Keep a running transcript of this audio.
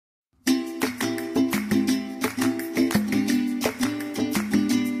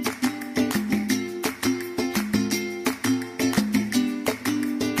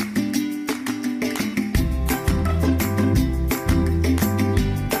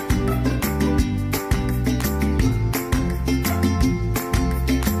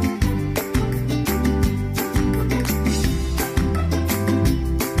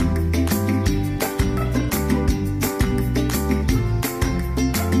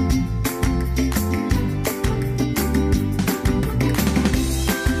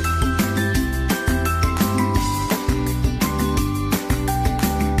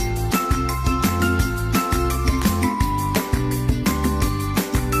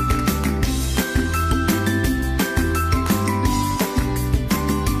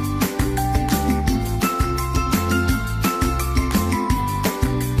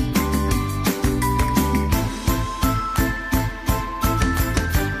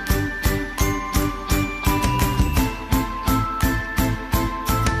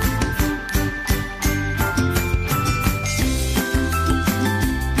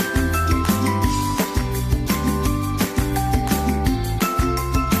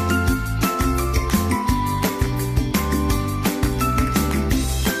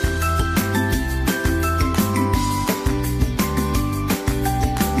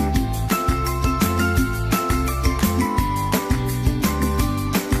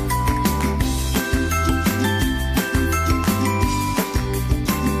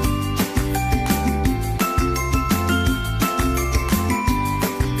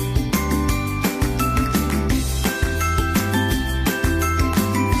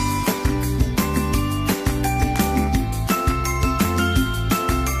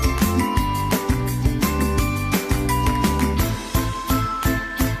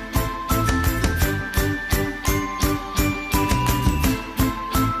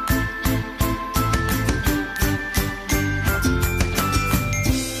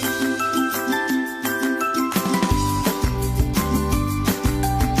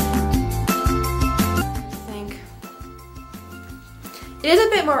It is a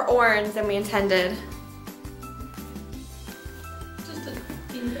bit more orange than we intended. Just a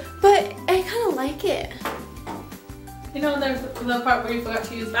teeny bit. But I kind of like it. You know, there's the part where you forgot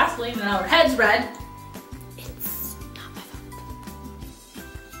to use Vaseline and our head's red. It's not my fault.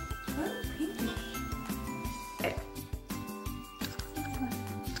 What?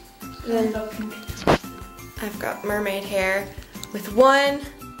 Pinkish. Then I've got mermaid hair with one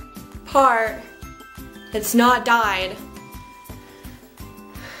part that's not dyed.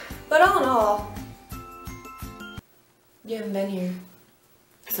 But all in all, you haven't been here,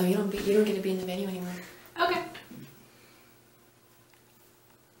 so you don't get to be in the venue anymore. Okay.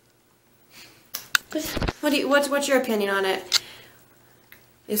 What's your opinion on it?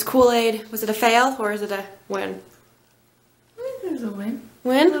 Is Kool Aid, was it a fail or is it a win? I think it was a win.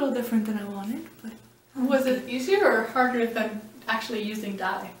 Win? A little different than I wanted, but was it easier or harder than actually using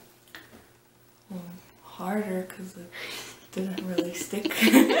dye? Well, harder because it didn't really stick.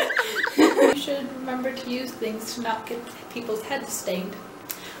 You should remember to use things to not get people's heads stained.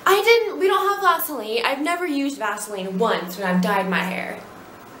 We don't have Vaseline. I've never used Vaseline once when I've dyed my hair.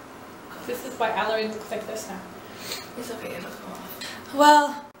 This is why Allery looks like this now. It's okay, it'll go off.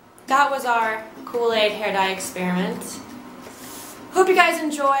 Well, that was our Kool Aid hair dye experiment. Hope you guys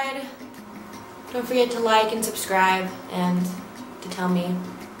enjoyed. Don't forget to like and subscribe and to tell me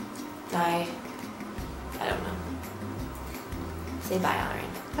I don't know. Say bye, Allery.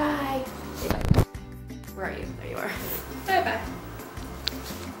 Bye. Say bye. Where are you? There you are. Bye bye.